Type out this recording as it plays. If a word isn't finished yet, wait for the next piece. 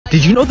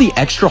Did you know the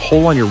extra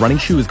hole on your running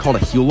shoe is called a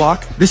heel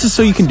lock? This is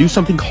so you can do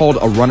something called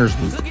a runner's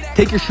loop.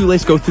 Take your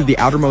shoelace, go through the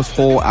outermost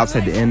hole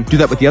outside to in. Do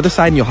that with the other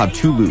side and you'll have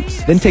 2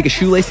 loops. Then take a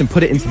shoelace and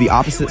put it into the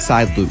opposite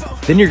side loop.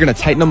 Then you're gonna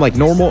tighten them like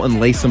normal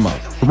and lace them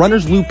up. The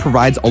runner's loop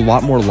provides a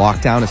lot more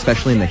lockdown,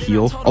 especially in the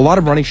heel. A lot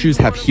of running shoes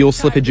have heel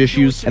slippage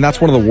issues, and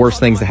that's one of the worst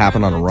things to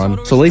happen on a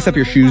run. So lace up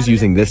your shoes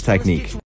using this technique.